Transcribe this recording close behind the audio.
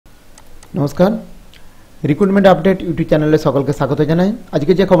नमस्कार recruitment update YouTube channel सकल के स्वागत जानाई। आज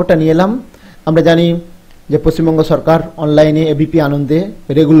के खबरটা নিয়ে এলাম আমরা জানি যে পশ্চিমবঙ্গ সরকার অনলাইনে এবিপি আনন্দে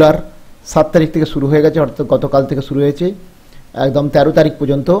রেগুলার 7 তারিখ থেকে শুরু হয়ে গেছে, অর্থাৎ গতকাল থেকে শুরু হয়েছে একদম 13 তারিখ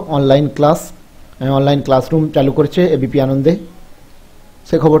পর্যন্ত অনলাইন ক্লাসরুম চালু করেছে এবিপি আনন্দে।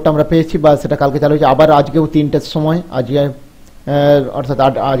 সে খবরটা আমরা পেয়েছি বা সেটা কালকে চালু হয়েছে, আবার আজকেও 3টার সময় আজকে অর্থাৎ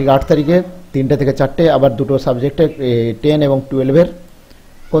আজকে 8 তারিখে 3টা থেকে 4টে আবার দুটো সাবজেক্টে 10 এবং 12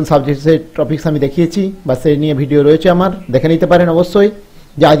 কোন সাবজেক্টে টপিকস আমি দেখিয়েছি বা সেই নিয়ে ভিডিও রয়েছে আমার, দেখে নিতে পারেন অবশ্যই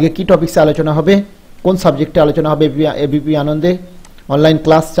যে আজকে কী টপিকসে আলোচনা হবে, কোন সাবজেক্টে আলোচনা হবে। এবিপি আনন্দে অনলাইন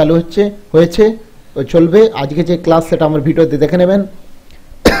ক্লাস চালু হয়েছে চলবে। আজকে যে ক্লাস সেটা আমার ভিডিওতে দেখে নেবেন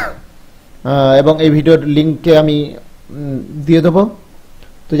এবং এই ভিডিওর লিঙ্ককে আমি দিয়ে দেবো।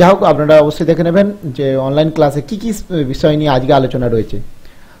 তো যাই হোক আপনারা অবশ্যই দেখে নেবেন যে অনলাইন ক্লাসে কী কী বিষয় নিয়ে আজকে আলোচনা রয়েছে।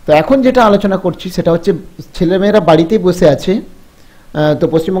 তো এখন যেটা আলোচনা করছি সেটা হচ্ছে ছেলেমেয়েরা বাড়িতেই বসে আছে, তো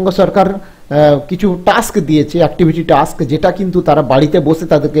পশ্চিমবঙ্গ সরকার কিছু টাস্ক দিয়েছে, অ্যাক্টিভিটি টাস্ক, যেটা কিন্তু তারা বাড়িতে বসে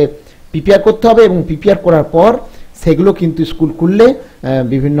তাদেরকে প্রিপেয়ার করতে হবে এবং প্রিপেয়ার করার পর সেগুলো কিন্তু স্কুল খুললে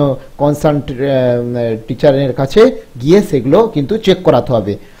বিভিন্ন কনসার্ন টিচারের কাছে গিয়ে সেগুলো কিন্তু চেক করাতে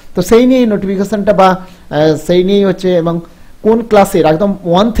হবে। তো সেই নিয়ে নোটিফিকেশানটা বা সেই নিয়েই হচ্ছে, এবং কোন ক্লাসের একদম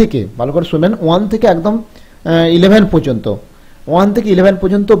 1 থেকে ভালো করে শুনবেন, 1 থেকে একদম 11 পর্যন্ত, 1 থেকে 11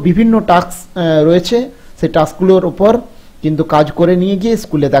 পর্যন্ত বিভিন্ন টাস্ক রয়েছে। সেই টাস্কগুলোর উপর কিন্তু কাজ করে নিয়ে গিয়ে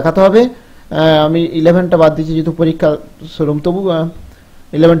স্কুলে দেখাতে হবে। আমি 11টা বাদ দিয়েছি যেহেতু পরীক্ষা শুরু, তবু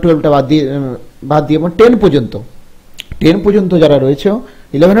 11-12টা বাদ দিয়ে এবং 10 পর্যন্ত যারা রয়েছে,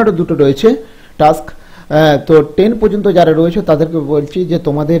 11এরও দুটো রয়েছে টাস্ক, তো 10 পর্যন্ত যারা রয়েছে তাদেরকে বলছি যে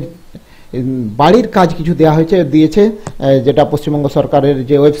তোমাদের বাড়ির কাজ কিছু দিয়েছে যেটা পশ্চিমবঙ্গ সরকারের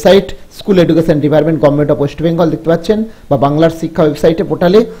যে website school education department government of West Bengal দেখতে পাচ্ছেন, বা বাংলার শিক্ষা ওয়েবসাইটে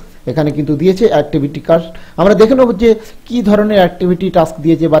পোর্টালে এখানে কিন্তু দিয়েছে অ্যাক্টিভিটি টাস্ক। আমরা দেখে নেব যে কী ধরনের অ্যাক্টিভিটি টাস্ক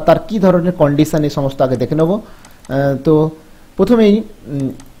দিয়েছে বা তার কী ধরনের কন্ডিশন, এই সমস্ত আগে দেখে নেব। তো প্রথমেই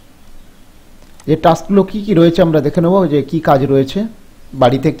যে টাস্কগুলো কী কী রয়েছে আমরা দেখে নেব যে কী কাজ রয়েছে,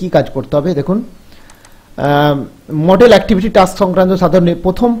 বাড়িতে কী কাজ করতে হবে। দেখুন, মডেল অ্যাক্টিভিটি টাস্ক সংক্রান্ত সাধারণ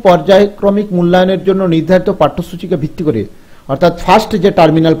প্রথম পর্যায়ক্রমিক মূল্যায়নের জন্য নির্ধারিত পাঠ্যসূচিকে ভিত্তি করে, অর্থাৎ ফার্স্ট যে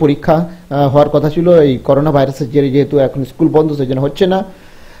টার্মিনাল পরীক্ষা হওয়ার কথা ছিল এই করোনা ভাইরাসের জেরে, যেহেতু এখন স্কুল বন্ধ সেজন্য হচ্ছে না,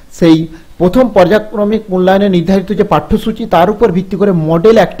 সেই প্রথম পর্যায়ক্রমিক মূল্যায়নে নির্ধারিত যে পাঠ্যসূচি তার উপর ভিত্তি করে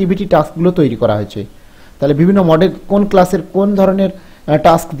মডেল অ্যাক্টিভিটি টাস্কগুলো তৈরি করা হয়েছে। তাহলে বিভিন্ন মডেল কোন ক্লাসের কোন ধরনের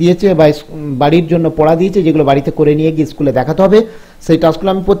টাস্ক দিয়েছে বা বাড়ির জন্য পড়া দিয়েছে, যেগুলো বাড়িতে করে নিয়ে গিয়ে স্কুলে দেখাতে হবে। সেই টাস্কগুলো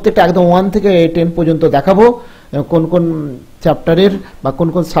আমি প্রত্যেকটা একদম 1 থেকে 10 পর্যন্ত দেখাবো, কোন কোন চ্যাপ্টারের বা কোন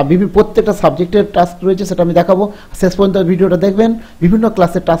কোন প্রত্যেকটা সাবজেক্টের টাস্ক রয়েছে সেটা আমি দেখাবো। শেষ পর্যন্ত ভিডিওটা দেখবেন, বিভিন্ন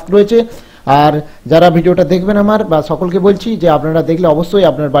ক্লাসের টাস্ক রয়েছে। আর যারা ভিডিওটা দেখবেন আমার বা সকলকে বলছি যে আপনারা দেখলে অবশ্যই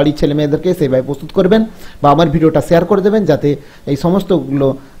আপনার বাড়ির ছেলে মেয়েদেরকে সেইভাবে প্রস্তুত করবেন বা আমার ভিডিওটা শেয়ার করে দেবেন, যাতে এই সমস্তগুলো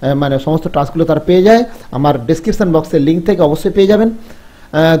সমস্ত টাস্কগুলো তারা পেয়ে যায়। আমার ডেসক্রিপশন বক্সের লিঙ্ক থেকে অবশ্যই পেয়ে যাবেন।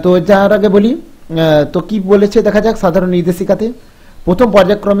 তো যার আগে বলি, তো কি বলেছে দেখা যাক। সাধারণ নির্দেশিকাতে প্রথম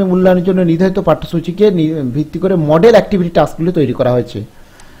পর্যায়ক্রমে মূল্যায়নের জন্য নির্ধারিত পাঠ্যসূচিকে ভিত্তি করে মডেল অ্যাক্টিভিটি টাস্কগুলো তৈরি করা হয়েছে।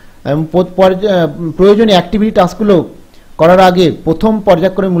 প্রয়োজনীয় অ্যাক্টিভিটি টাস্কগুলো করার আগে প্রথম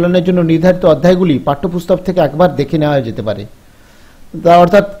পর্যায়ক্রমে মূল্যায়নের জন্য নির্ধারিত অধ্যায়গুলি পাঠ্যপুস্তক থেকে একবার দেখে নেওয়া যেতে পারে।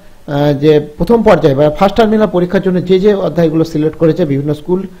 অর্থাৎ যে প্রথম পর্যায়ে বা ফার্স্ট টার্মিনাল পরীক্ষার জন্য যে যে অধ্যায়গুলো সিলেক্ট করেছে বিভিন্ন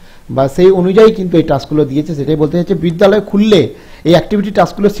স্কুল বা সেই অনুযায়ী কিন্তু এই টাস্কগুলো দিয়েছে, সেটাই বলতে চাইছে। বিদ্যালয় খুললে এই অ্যাক্টিভিটি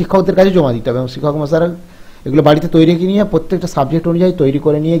টাস্কগুলো শিক্ষকদের কাছে জমা দিতে হবে এবং শিক্ষক মশাইরা এগুলো বাড়িতে তৈরি নিয়ে প্রত্যেকটা সাবজেক্ট অনুযায়ী তৈরি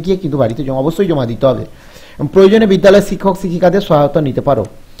করে নিয়ে গিয়ে কিন্তু বাড়িতে অবশ্যই জমা দিতে হবে। এবং প্রয়োজনে বিদ্যালয়ের শিক্ষক শিক্ষিকাদের সহায়তা নিতে পারো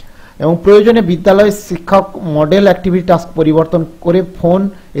এবং প্রয়োজনে বিদ্যালয়ের শিক্ষক মডেল অ্যাক্টিভিটি টাস্ক পরিবর্তন করে ফোন,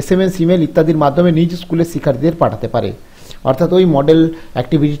 SMS, ইমেল ইত্যাদির মাধ্যমে নিজ স্কুলের শিক্ষার্থীদের পাঠাতে পারে। অর্থাৎ ওই মডেল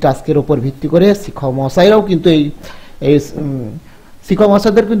অ্যাক্টিভিটি টাস্কের উপর ভিত্তি করে শিক্ষক মহাশয়রাও কিন্তু এই শিক্ষক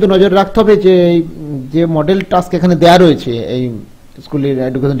মহাশয়দের কিন্তু নজর রাখতে হবে যে মডেল টাস্ক এখানে দেওয়া রয়েছে এই স্কুলের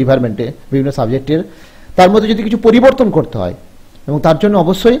এডুকেশন ডিপার্টমেন্টে বিভিন্ন সাবজেক্টের, তার মধ্যে যদি কিছু পরিবর্তন করতে হয় এবং তার জন্য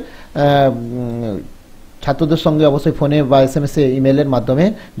অবশ্যই ছাত্রদের সঙ্গে অবশ্যই ফোনে বা SMS, ইমেলের মাধ্যমে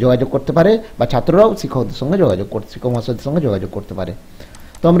যোগাযোগ করতে পারে বা ছাত্ররাও শিক্ষকদের সঙ্গে শিক্ষক মহাশয়দের সঙ্গে যোগাযোগ করতে পারে।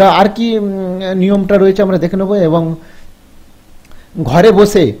 তো আমরা আর কি নিয়মটা রয়েছে আমরা দেখে নেব। এবং ঘরে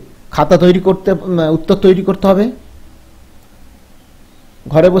বসে খাতা উত্তর তৈরি করতে হবে,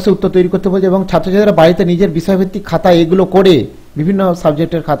 ঘরে বসে উত্তর তৈরি করতে বলছে এবং ছাত্রছাত্রীরা বাড়িতে নিজের বিষয়ভিত্তিক খাতা এগুলো করে বিভিন্ন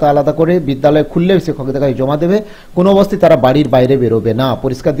সাবজেক্টের খাতা আলাদা করে বিদ্যালয়ে খুললে শিক্ষকদের কাছে জমা দেবে। কোনো অবস্থায় তারা বাড়ির বাইরে বেরোবে না,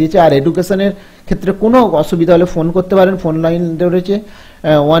 পরিষ্কার দিয়েছে। আর এডুকেশনের ক্ষেত্রে কোনো অসুবিধা হলে ফোন করতে পারেন, ফোন লাইন রয়েছে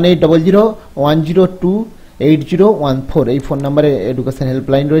 1800-102-8014, এই ফোন নাম্বারে এডুকেশন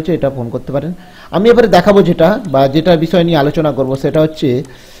হেল্পলাইন রয়েছে, এটা ফোন করতে পারেন। আমি এবারে দেখাবো যেটা বিষয় নিয়ে আলোচনা করব সেটা হচ্ছে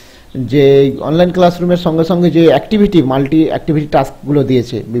যে অনলাইন ক্লাসরুমের সঙ্গে সঙ্গে যে অ্যাক্টিভিটি মাল্টি অ্যাক্টিভিটি টাস্কগুলো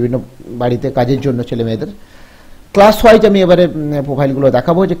দিয়েছে বিভিন্ন বাড়িতে কাজের জন্য ছেলে মেয়েদের, ক্লাস ওয়াইজ আমি এবারে প্রোফাইলগুলো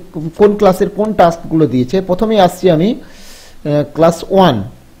দেখাবো যে কোন ক্লাসের কোন টাস্কগুলো দিয়েছে। প্রথমেই আসছি আমি ক্লাস ওয়ান।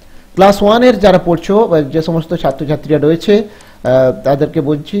 ক্লাস ওয়ানের যারা পড়ছো, যে সমস্ত ছাত্রছাত্রীরা রয়েছে তাদেরকে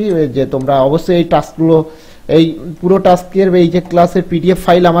বলছি যে তোমরা অবশ্যই এই টাস্কগুলো, এই পুরো টাস্কের এই যে ক্লাসের পিডিএফ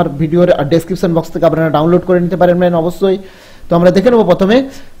ফাইল আমার ভিডিওর ডেসক্রিপশন বক্স থেকে আপনারা ডাউনলোড করে নিতে পারেন অবশ্যই। তো আমরা দেখে নেব প্রথমে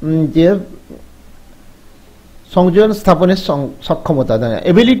যে সংযোজন স্থাপনের সক্ষমতা,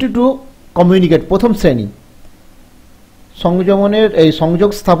 এবিলিটি টু কমিউনিকেট, প্রথম শ্রেণী। সংযোগ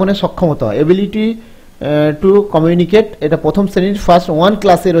স্থাপনের সক্ষমতা, এবিলিটি টু কমিউনিকেট, এটা প্রথম শ্রেণীর ফার্স্ট ওয়ান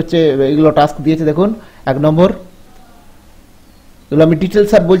ক্লাসের হচ্ছে এগুলো টাস্ক দিয়েছে। দেখুন 1 নম্বর, এগুলো আমি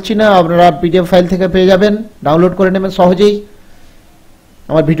ডিটেলস আর বলছি না, আপনারা পিডিএফ ফাইল থেকে পেয়ে যাবেন, ডাউনলোড করে নেবেন সহজেই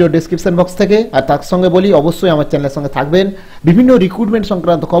আমার ভিডিও ডেসক্রিপশন বক্স থেকে। আর তার সঙ্গে বলি অবশ্যই আমার চ্যানেলের সঙ্গে থাকবেন, বিভিন্ন রিক্রুটমেন্ট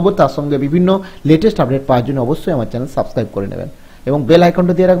সংক্রান্ত খবর, তার সঙ্গে বিভিন্ন লেটেস্ট আপডেট পাওয়ার জন্য অবশ্যই আমার চ্যানেল সাবস্ক্রাইব করে নেবেন এবং বেল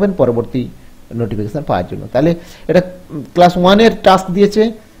আইকনটা দিয়ে রাখবেন পরবর্তী নোটিফিকেশন পাওয়ার জন্য। তাহলে এটা ক্লাস ওয়ানের টাস্ক দিয়েছে,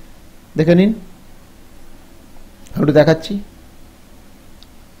 দেখে নিন, একটু দেখাচ্ছি।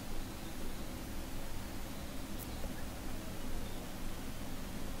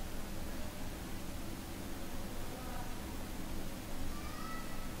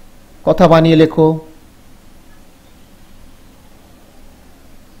 কথা বানিয়ে লেখো,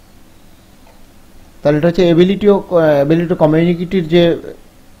 তাহলে এটা হচ্ছে এবিলিটি টু কমিউনিকেটির যে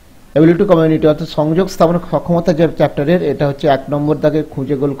এবিলিটি টু কমিউনিটি অর্থাৎ সংযোগ স্থাপন সক্ষমতা যে চ্যাপ্টারের, এটা হচ্ছে 1 নম্বর দাগে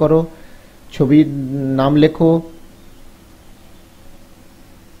খুঁজে গোল করো, ছবির নাম লেখো।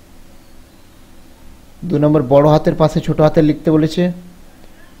 2 নম্বর বড় হাতের পাশে ছোট হাতের লিখতে বলেছে।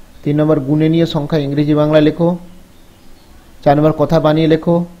 3 নম্বর গুণে নিয়ে সংখ্যা ইংরেজি বাংলা লেখো। 4 নম্বর কথা বানিয়ে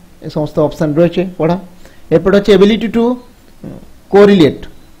লেখো। এই সমস্ত অপশান রয়েছে পড়া। এরপর হচ্ছে এবিলিটি টু কোরিলেট,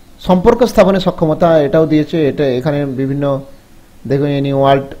 সম্পর্ক স্থাপনের সক্ষমতা, এটাও দিয়েছে। এটা এখানে বিভিন্ন দেখুন, any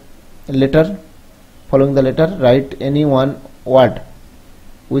word letter following the letter, right any one word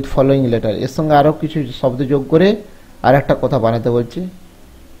with following letter, এর সঙ্গে আরও কিছু শব্দ যোগ করে আর একটা কথা বানাতে বলছে।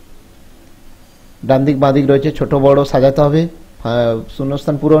 ডান দিক বাঁ দিক রয়েছে, ছোট বড় সাজাতে হবে,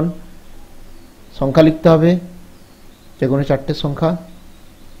 শূন্যস্থান পূরণ, সংখ্যা লিখতে হবে, যে কোনো 4টে সংখ্যা,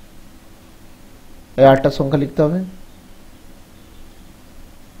 এই 8টা সংখ্যা লিখতে হবে।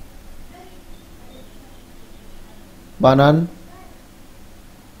 বানান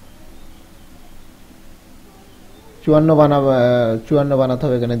 54 বানাতে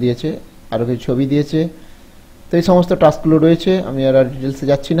হবে, এখানে দিয়েছে। আরও কিছু ছবি দিয়েছে। তো এই সমস্ত টাস্কগুলো রয়েছে, আমি আর ডিটেলসে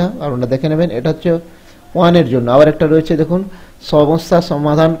যাচ্ছি না, আর ওটা দেখে নেবেন। এটা হচ্ছে ওয়ানের জন্য। আবার একটা রয়েছে দেখুন, সমস্যা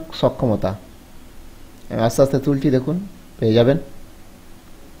সমাধান সক্ষমতা, আস্তে আস্তে তুলছি, দেখুন পেয়ে যাবেন।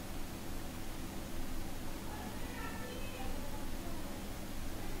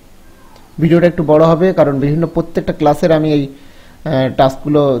 ভিডিওটা একটু বড় হবে কারণ বিভিন্ন প্রত্যেকটা ক্লাসের আমি এই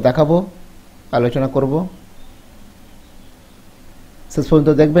টাস্কগুলো দেখাবো, আলোচনা করব। শেষ পর্যন্ত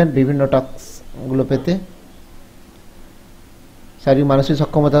দেখবেন বিভিন্ন টাস্কগুলো পেতে। শারীরিক মানসিক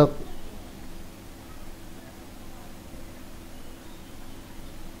সক্ষমতা,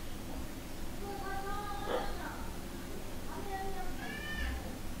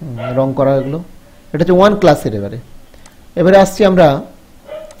 রং করা, এগুলো এটা হচ্ছে ওয়ান ক্লাসের। এবারে আসছি আমরা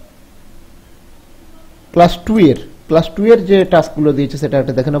ক্লাস টু এর যে টাস্কগুলো দিয়েছে সেটা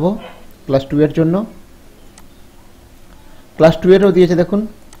একটা দেখে নেব। ক্লাস 2 এর জন্য ক্লাস 2 এরও দিয়েছে দেখুন,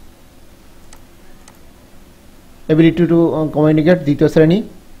 এবিলিটি টু কমিউনিকেট, দ্বিতীয় শ্রেণী।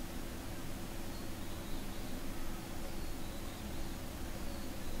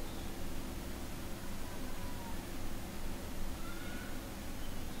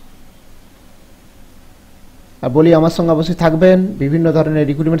 আর বলি আমার সঙ্গে অবশ্যই থাকবেন, বিভিন্ন ধরনের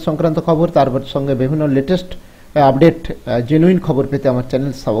রিক্রুটমেন্ট সংক্রান্ত খবর, তার সঙ্গে বিভিন্ন লেটেস্ট আপডেট জেনুইন খবর পেতে আমার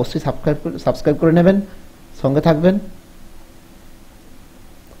চ্যানেল অবশ্যই সাবস্ক্রাইব করে নেবেন, সঙ্গে থাকবেন।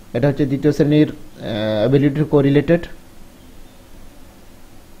 এটা হচ্ছে দ্বিতীয় শ্রেণীর অ্যাবিলিটি কোরিলেটেড।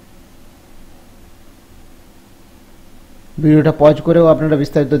 ভিডিওটা পজ করেও আপনারা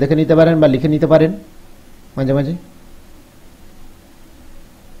বিস্তারিত দেখে নিতে পারেন বা লিখে নিতে পারেন মাঝে মাঝে।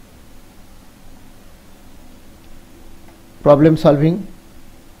 প্রবলেম সলভিং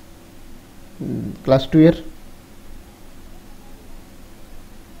ক্লাস 2 এর,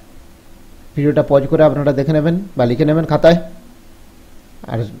 ভিডিওটা পজ করে আপনারা দেখে নেবেন বা লিখে নেবেন খাতায়।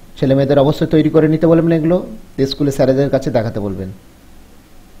 আর ছেলে মেয়েদের অবশ্যই তৈরি করে নিতে বলবেন, এগুলো স্কুলে স্যারেদের কাছে দেখাতে বলবেন।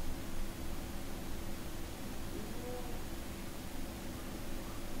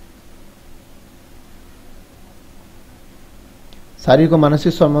 শারীরিক ও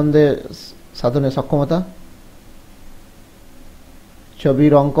মানসিক সম্বন্ধে সাধনের সক্ষমতা, ছবি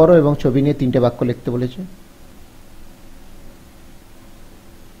রং করো এবং ছবি নিয়ে 3টে বাক্য লিখতে বলেছে।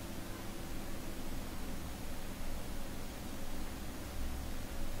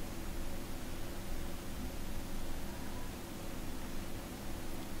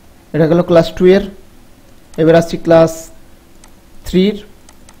 এটা গেল ক্লাস 2 এর। এবার আসছি ক্লাস 3 এর।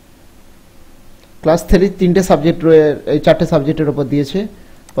 ক্লাস 3 3টে সাবজেক্ট এই 4টে সাবজেক্টের উপর দিয়েছে।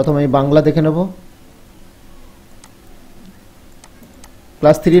 প্রথমে আমি বাংলা দেখে নেব।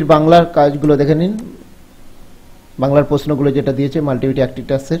 ক্লাস 3 এর বাংলার কাজগুলো দেখে নিন। বাংলার প্রশ্নগুলো যেটা দিয়েছে মাল্টিভিটি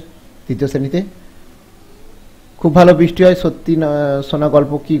অ্যাক্টিভিটাসের 3য় শ্রেণীতে। খুব ভালো বৃষ্টি হয় সত্যি শোনা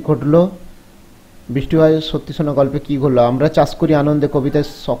গল্প কি ঘটলো। বৃষ্টি হয় সত্যি শোনা গল্পে কি ঘটলো। আমরা চাষ করি আনন্দে কবিতায়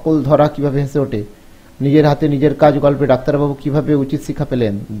সকল ধরা কিভাবে হেসে ওঠে। নিজের হাতে নিজের কাজ গল্পে ডাক্তারবাবু কিভাবে উচিত শিক্ষা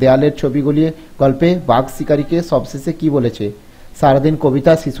পেলেন। দেয়ালের ছবি গলিয়ে গল্পে বাঘ শিকারীকে সবশেষে কি বলেছে। সারাদিন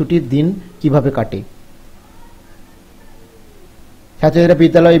কবিতা শিশুটির দিন কিভাবে কাটে। ছাত্রীরা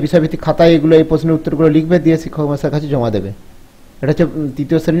বিদ্যালয়ে বিষয়ভিত্তিক খাতায় এগুলো এই প্রশ্নের উত্তরগুলো লিখবে, দিয়ে শিক্ষক মহাশয়ের কাছে জমা দেবে। এটা হচ্ছে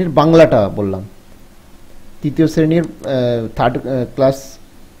 3য় শ্রেণীর বাংলাটা বললাম। 3য় শ্রেণীর থার্ড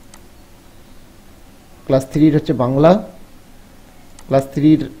ক্লাস 3 হচ্ছে বাংলা। ক্লাস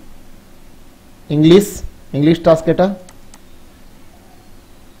 3 ইংলিশ টাস্ক এটা।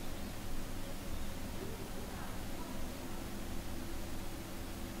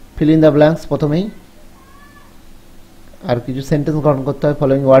 ফিল ইন দ্য ব্ল্যাঙ্কস প্রথমেই, আর কিছু সেন্টেন্স গঠন করতে হয়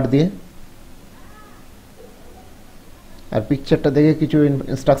ফলোইং ওয়ার্ড দিয়ে, আর পিকচারটা দেখে কিছু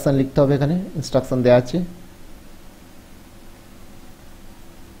ইনস্ট্রাকশন লিখতে হবে। এখানে ইনস্ট্রাকশন দেওয়া আছে,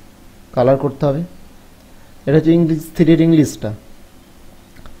 কালার করতে হবে। এটা হচ্ছে ইংলিশ 3 এর ইংলিশটা।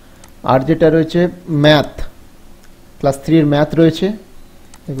 আর যেটা রয়েছে ম্যাথ, ক্লাস 3 এর ম্যাথ রয়েছে।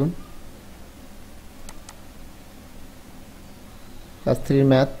 দেখুন ক্লাস 3 এর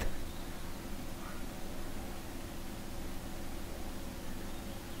ম্যাথ।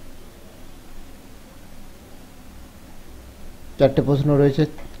 চারটে প্রশ্ন রয়েছে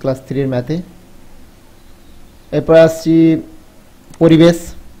ক্লাস 3 এর ম্যাথে। এরপর আসছি পরিবেশ,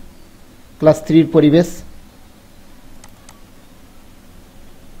 ক্লাস 3 এর পরিবেশ।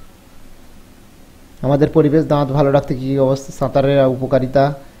 আমাদের পরিবেশ দাঁত ভালো রাখতে কী অবস্থা, সাঁতারের উপকারিতা,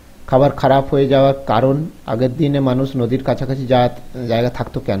 খাবার খারাপ হয়ে যাওয়ার কারণ, আগের দিনে মানুষ নদীর কাছাকাছি জায়গা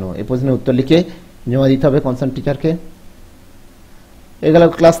থাকতো কেন। এই প্রশ্নের উত্তর লিখে জমা দিতে হবে কনসার্ন টিচারকে। এগুলো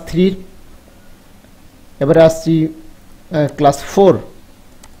ক্লাস 3। এবারে আসছি ক্লাস 4।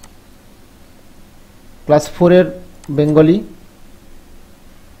 ক্লাস 4 এর বেঙ্গলি।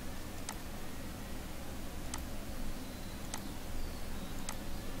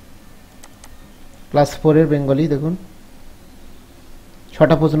 ক্লাস 4 এর বেঙ্গলি দেখুন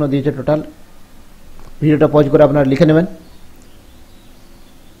 6টা প্রশ্ন দিয়েছে টোটাল। ভিডিওটা পজ করে আপনারা লিখে নেবেন।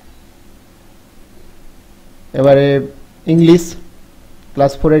 এবারে ইংলিশ,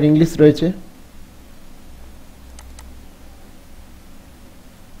 ক্লাস 4 এর ইংলিশ রয়েছে।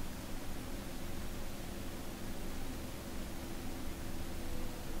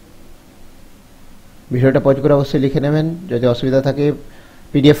 ভিডিওটা পজ করে অবশ্যই লিখে নেবেন। যদি অসুবিধা থাকে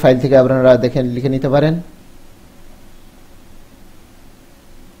পিডিএফ ফাইল থেকে আপনারা দেখে লিখে নিতে পারেন।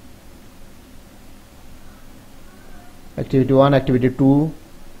 অ্যাক্টিভিটি 1, অ্যাক্টিভিটি 2,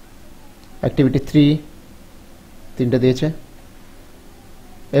 অ্যাক্টিভিটি 3 তিনটে দিয়েছে।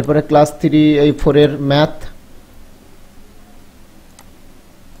 এরপরে ক্লাস 4 এর ম্যাথ,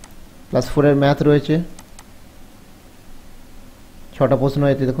 ক্লাস 4 এর ম্যাথ রয়েছে 6টা প্রশ্ন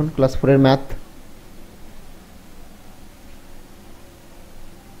এতে দেখুন। ক্লাস 4 এর ম্যাথ।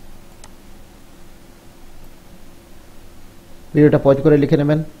 ভিডিওটা পজ করে লিখে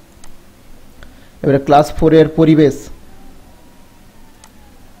নেবেন। এবারে ক্লাস 4 এর পরিবেশ,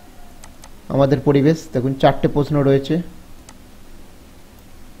 আমাদের পরিবেশ দেখুন 4টে প্রশ্ন রয়েছে।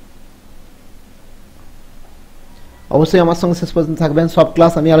 অবশ্যই আমার সঙ্গে শেষ পর্যন্ত থাকবেন। সব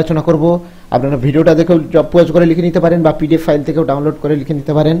ক্লাস আমি আলোচনা করব। আপনারা ভিডিওটা দেখেও পজ করে লিখে নিতে পারেন বা পিডিএফ ফাইল থেকেও ডাউনলোড করে লিখে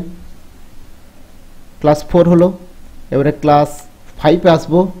নিতে পারেন। ক্লাস 4 হলো। এবারে ক্লাস 5 এ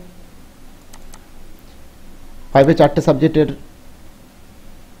আসবো। 5 এ 4টে সাবজেক্টের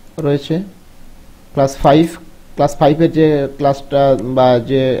রয়েছে। ক্লাস 5 এর যে ক্লাসটা বা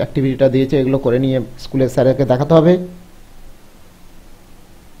যে অ্যাক্টিভিটিটা দিয়েছে এগুলো করে নিয়ে স্কুলের স্যারকে দেখাতে হবে।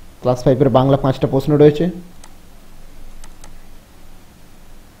 ক্লাস 5 এর বাংলা 5টা প্রশ্ন রয়েছে।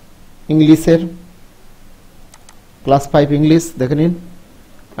 ইংলিশের ক্লাস 5 ইংলিশ দেখে নিন,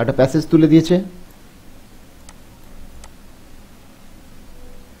 একটা প্যাসেজ তুলে দিয়েছে।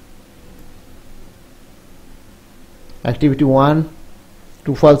 অ্যাক্টিভিটি 1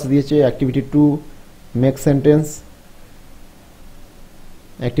 ট্রু ফলস দিয়েছে। Activity 2 make sentence.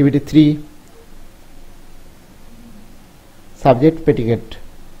 Activity 3 subject predicate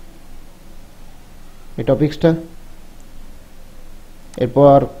এই টপিক্সটা।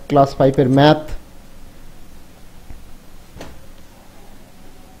 এরপর ক্লাস 5 এর ম্যাথ,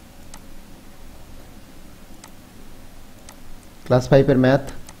 ক্লাস 5 এর ম্যাথ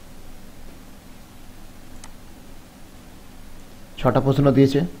 6টা প্রশ্ন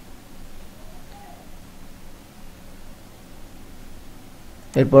দিয়েছে।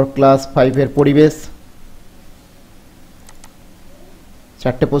 এরপর ক্লাস 5 এর পরিবেশ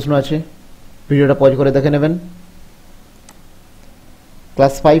 4টে প্রশ্ন আছে, ভিডিওটা পজ করে দেখে নেবেন।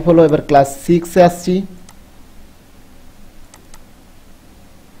 ক্লাস 5 হলো, এবার ক্লাস 6 এ আসছি।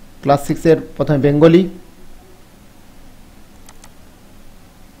 ক্লাস 6 এর প্রথমে বেঙ্গলি,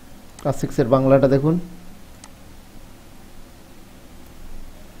 ক্লাস 6 এর বাংলাটা দেখুন।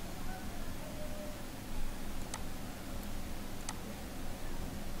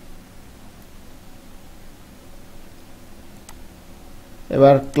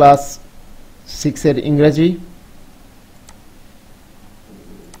 এবার ক্লাস 6 এর ইংরেজি,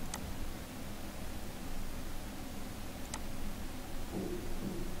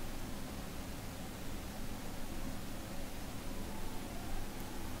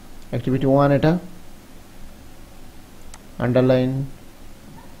 অ্যাক্টিভিটি 1 এটা আন্ডারলাইন,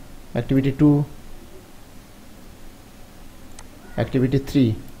 অ্যাক্টিভিটি 2, অ্যাক্টিভিটি 3।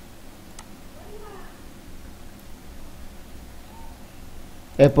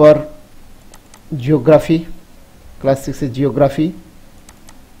 এরপর জিওগ্রাফি, ক্লাস 6 এর জিওগ্রাফি,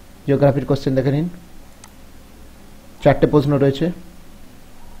 জিওগ্রাফির কোশ্চেন দেখে নিন, 4টে প্রশ্ন রয়েছে।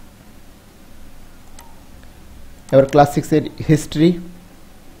 এবার ক্লাস 6 এর হিস্ট্রি,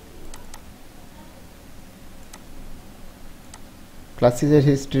 ক্লাস 6 এর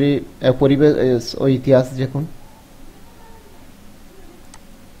হিস্ট্রি পরিবেশ ও ইতিহাস দেখুন।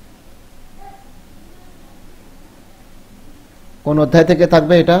 কোন অধ্যায় থেকে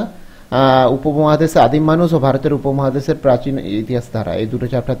থাকবে এটা? উপমহাদেশে আদিম মানুষ ও ভারতের উপমহাদেশের প্রাচীন ইতিহাস ধারা, এই দুটো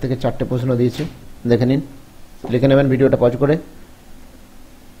চ্যাপ্টার থেকে 4টে প্রশ্ন দিয়েছে, দেখে নিন, লিখে নেবেন ভিডিওটা পজ করে।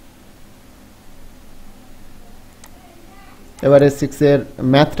 এবারে 6 এর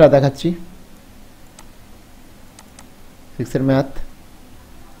ম্যাথটা দেখাচ্ছি। 6 এর ম্যাথ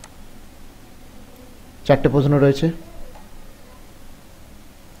 4টে প্রশ্ন রয়েছে।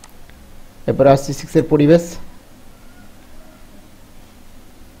 এরপরে আসছি 6 এর পরিবেশ,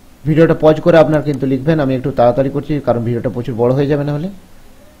 ভিডিওটা পজ করে আপনার কিন্তু লিখবেন, আমি একটু তাড়াতাড়ি করছি কারণ ভিডিওটা প্রচুর বড় হয়ে যাবে না হলে।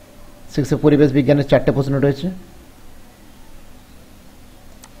 6 এর পরিবেশ বিজ্ঞানের 4টে প্রশ্ন রয়েছে।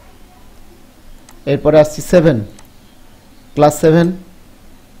 এরপরে আসছি 7, ক্লাস 7,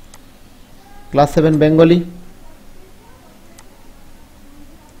 ক্লাস 7 বেঙ্গলি,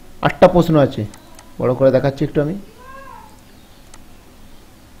 8টা প্রশ্ন আছে, বড় করে দেখাচ্ছি একটু আমি।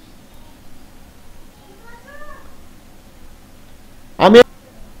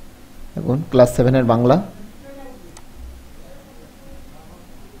 দেখুন ক্লাস 7 এর বাংলা,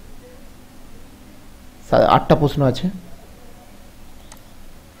 আটটা প্রশ্ন আছে।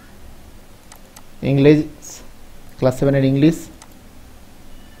 ইংলিশ, ক্লাস 7 এর ইংলিশ,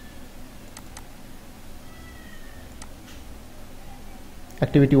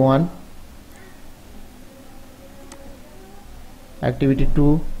 অ্যাক্টিভিটি 1, অ্যাক্টিভিটি 2,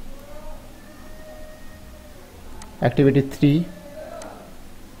 অ্যাক্টিভিটি 3,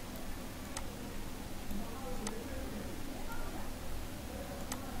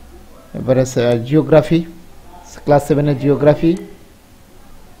 এবারে জিওগ্রাফি, ক্লাস 7 এর জিওগ্রাফি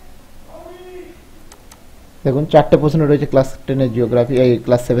দেখুন 4টে প্রশ্ন রয়েছে ক্লাস 10 এর জিওগ্রাফি, এই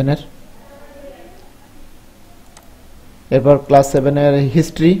ক্লাস 7 এর। এরপর ক্লাস 7 এর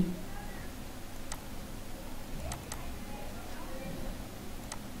হিস্ট্রি,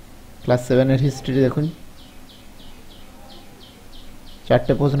 ক্লাস 7 এর হিস্ট্রি দেখুন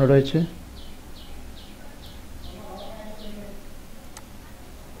 4টে প্রশ্ন রয়েছে।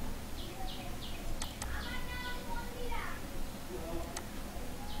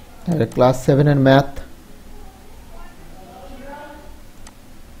 ক্লাস 7 এর ম্যাথ,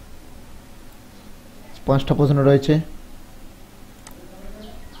 পাঁচটা প্রশ্ন রয়েছে।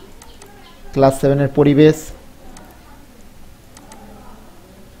 ক্লাস 7 এর পরিবেশ,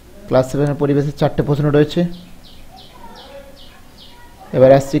 ক্লাস 7 এর পরিবেশের 4টে প্রশ্ন রয়েছে।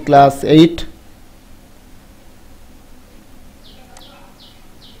 এবার আসছি ক্লাস 8,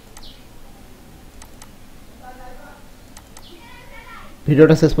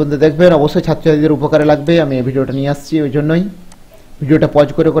 ভিডিওটা শেষ পর্যন্ত দেখবেন, অবশ্যই ছাত্রছাত্রীদের উপকারে লাগবে, আমি এই ভিডিওটা নিয়ে আসছি ওই জন্যই। ভিডিওটা পজ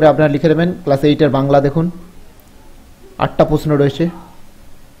করে করে আপনারা লিখে নেবেন। ক্লাস 8 এর বাংলা দেখুন 8টা প্রশ্ন রয়েছে,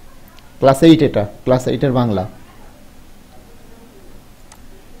 ক্লাস 8 এটা, ক্লাস 8 এর বাংলা।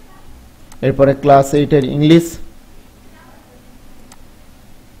 এরপরে ক্লাস 8 এর ইংলিশ,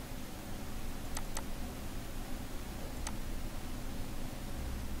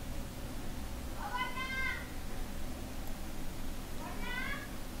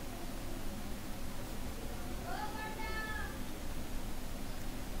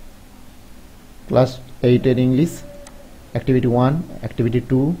 ক্লাস 8 এর English activity 1 activity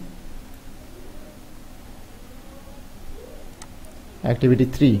 2 activity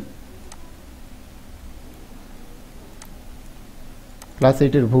 3 class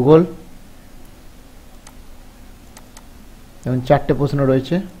 8 এর ভূগোল এবং 4টে প্রশ্ন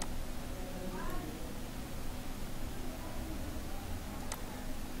রয়েছে।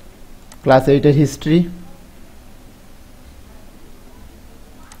 ক্লাস 8 এর হিস্ট্রি,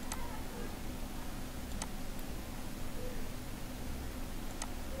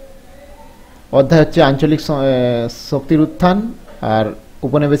 অধ্যায় হচ্ছে আঞ্চলিক শক্তির উত্থান আর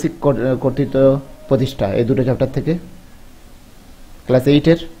উপনিবেশিক কর্তৃত্ব প্রতিষ্ঠা, এই দুটো চ্যাপ্টার থেকে ক্লাস 8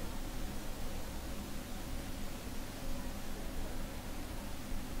 এর।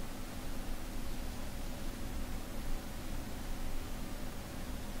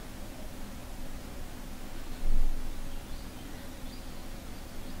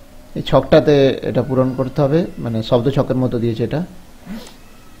 এই ছকটাতে এটা পূরণ করতে হবে, মানে শব্দ ছকের মতো দিয়েছে এটা।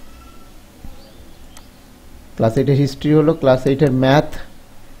 ক্লাস 8 এর হিস্ট্রি হলো, ক্লাস 8 এর ম্যাথ,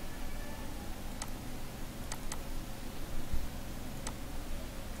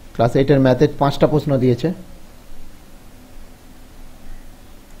 ক্লাস 8 এর ম্যাথে 5টা প্রশ্ন দিয়েছে।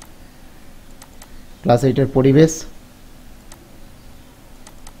 ক্লাস 8 এর পরিবেশ,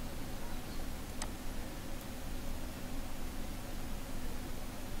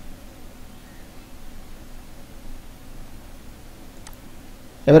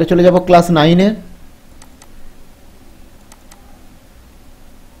 এবারে চলে যাব ক্লাস 9 এ।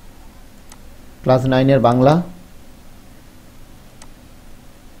 ক্লাস 9 এর বাংলা,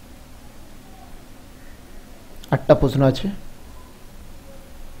 আটটা প্রশ্ন আছে।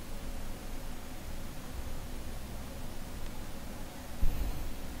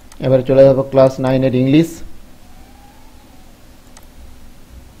 এবারে চলে যাব ক্লাস 9 এর ইংলিশ।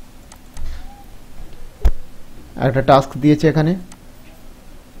 একটা টাস্ক দিয়েছে এখানে,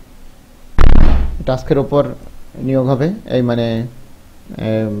 টাস্কের উপর নিয়োগ হবে, এই মানে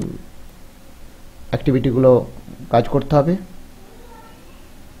অ্যাক্টিভিটিগুলো কাজ করতে হবে।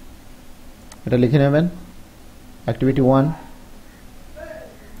 এটা লিখে নেবেন, অ্যাক্টিভিটি 1,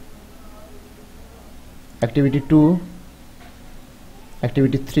 অ্যাক্টিভিটি 2,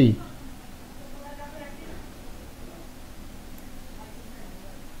 অ্যাক্টিভিটি 3।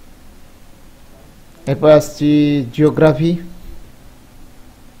 এরপর আসছি জিওগ্রাফি,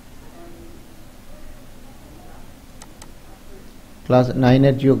 ক্লাস 9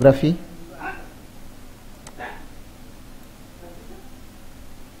 এর জিওগ্রাফি,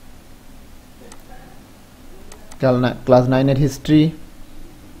 ক্লাস 9 এর হিস্ট্রি,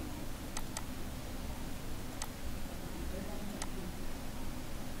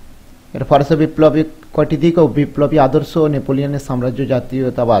 এর ফরাসি বিপ্লবী কয়টি দিক ও বিপ্লবী আদর্শ ও নেপোলিয়নের সাম্রাজ্য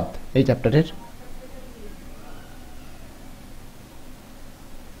জাতীয়তাবাদ, এই চ্যাপ্টারের।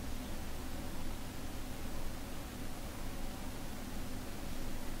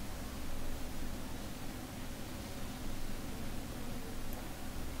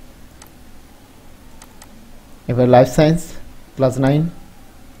 এবার লাইফ সায়েন্স, ক্লাস 9,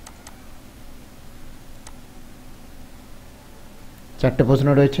 4টে প্রশ্ন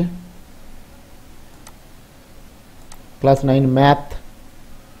রয়েছে। ক্লাস 9 ম্যাথ,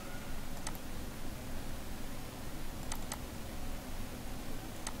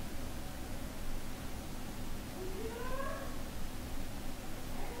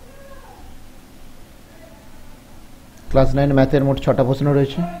 ক্লাস 9 ম্যাথের মোট 6টা প্রশ্ন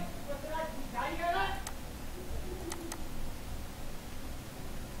রয়েছে।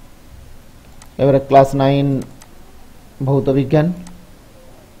 এবারে ক্লাস 9 ভৌত বিজ্ঞান,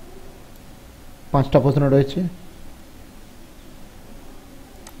 5টা প্রশ্ন রয়েছে।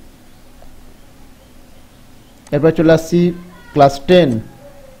 এরপর চলে আসছি class 10,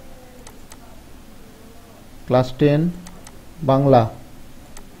 class 10 Bangla,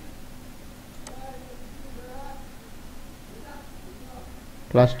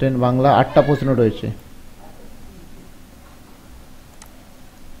 class 10 Bangla, 8টা প্রশ্ন রয়েছে।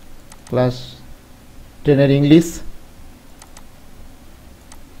 ক্লাস 10 এর ইংলিশ,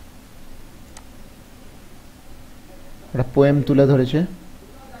 একটা পোয়েম তুলে ধরেছে।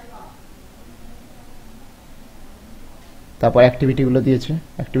 তারপর অ্যাক্টিভিটিগুলো দিয়েছে,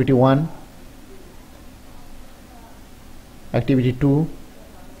 অ্যাক্টিভিটি 1, অ্যাক্টিভিটি 2,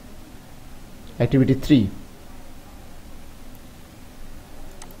 অ্যাক্টিভিটি 3।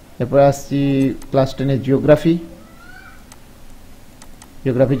 এরপর আসছি ক্লাস 10 এর জিওগ্রাফি,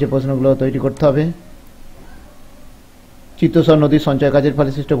 জিওগ্রাফি যে প্রশ্নগুলো তৈরি করতে হবে। চিত্তস্বর নদীর সঞ্চয় কাজের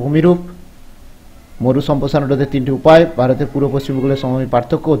ফলে সৃষ্ট ভূমিরূপ, মরু সম্প্রসারণ রোধের 3টি উপায়, ভারতের পূর্ব পশ্চিম উপকূলের সমভূমি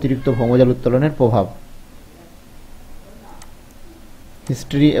পার্থক্য, অতিরিক্ত ভৌমজল উত্তোলনের প্রভাব।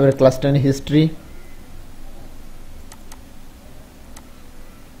 হিস্ট্রি, এবার ক্লাস 10 হিস্ট্রি।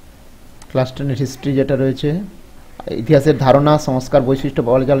 ক্লাস 10 হিস্ট্রি যেটা রয়েছে, ইতিহাসের ধারণা, সংস্কার, বৈশিষ্ট্য,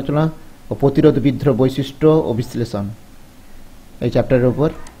 পর্যালোচনা ও প্রতিরোধ বিদ্রোহ বৈশিষ্ট্য ও বিশ্লেষণ, এই চ্যাপ্টারের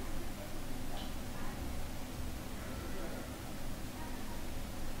উপর।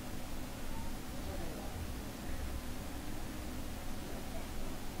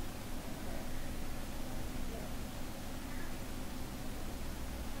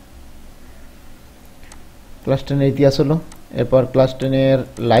 ক্লাস 10 এর ইতিহাস হলো। এরপর ক্লাস 10 এর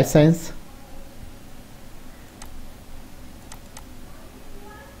life science.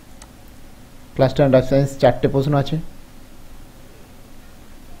 Class 10 life science 4টে প্রশ্ন আছে।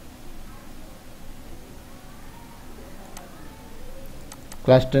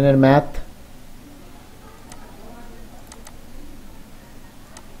 ক্লাস 10 এর ম্যাথ।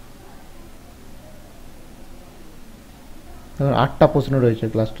 এখন 8টা প্রশ্ন রয়েছে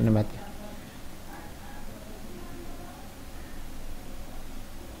ক্লাস 10 এর ম্যাথে।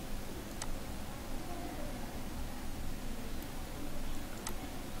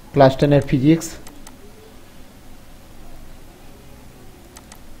 ক্লাস 10 এর ফিজিক্স,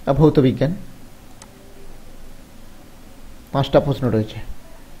 ভৌত বিজ্ঞান, 5টা প্রশ্ন রয়েছে।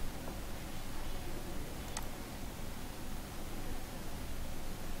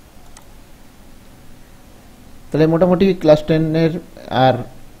 তাহলে মোটামুটি ক্লাস 10 এর আর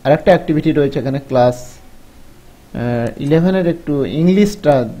আরেকটা অ্যাক্টিভিটি রয়েছে এখানে, ক্লাস 11 এর একটু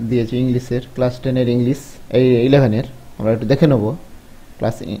ইংলিশটা দিয়েছে, ইংলিশের ক্লাস 10 এর ইংলিশ, এই 11 এর আমরা একটু দেখে নেব।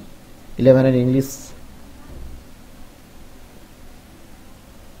 ক্লাস 11 এর ইংলিশ,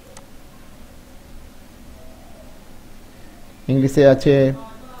 ইংলিশে আছে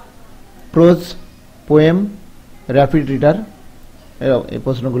প্রোজ, পোয়েম, র্যাপিড রিডার, এই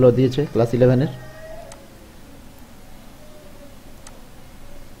প্রশ্নগুলো দিয়েছে ক্লাস 11 এর।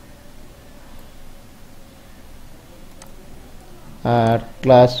 আর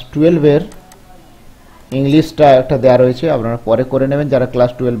ক্লাস 12 এর ইংলিশটা একটা দেওয়া রয়েছে, আপনারা পরে করে নেবেন। যারা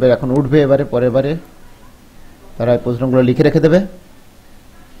ক্লাস 12 এর এখন উঠবে এবারে পরের বারে, তারা এই প্রশ্নগুলো লিখে রেখে দেবে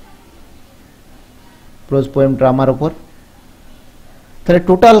প্রোজ, পোয়েম, ড্রামার উপর। তাহলে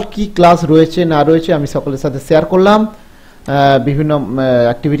টোটাল কি ক্লাস রয়েছে না রয়েছে আমি সকলের সাথে শেয়ার করলাম, বিভিন্ন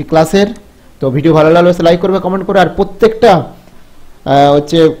অ্যাক্টিভিটি ক্লাসের। তো ভিডিও ভালো লাগলে লাইক করবে, কমেন্ট করবে। আর প্রত্যেকটা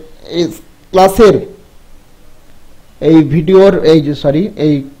হচ্ছে এই ক্লাসের এই ভিডিওর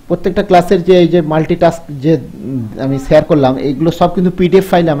এই প্রত্যেকটা ক্লাসের যে এই যে মাল্টিটাস্ক যে আমি শেয়ার করলাম, এইগুলো সব কিন্তু পিডিএফ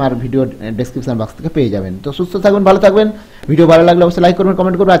ফাইল আমার ভিডিও ডেসক্রিপশন বক্স থেকে পেয়ে যাবেন। তো সুস্থ থাকবেন, ভালো থাকবেন। ভিডিও ভালো লাগলে অবশ্যই লাইক করবেন,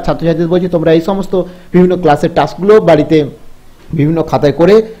 কমেন্ট করবেন। আর ছাত্রছাত্রীদের বলছি, তোমরা এই সমস্ত বিভিন্ন ক্লাসের টাস্কগুলো বাড়িতে বিভিন্ন খাতায়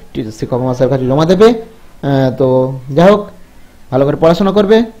করে শিক্ষক মহাশয়ের কাছে জমা দেবে। তো যাই হোক, ভালো করে পড়াশোনা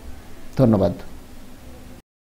করবে। ধন্যবাদ।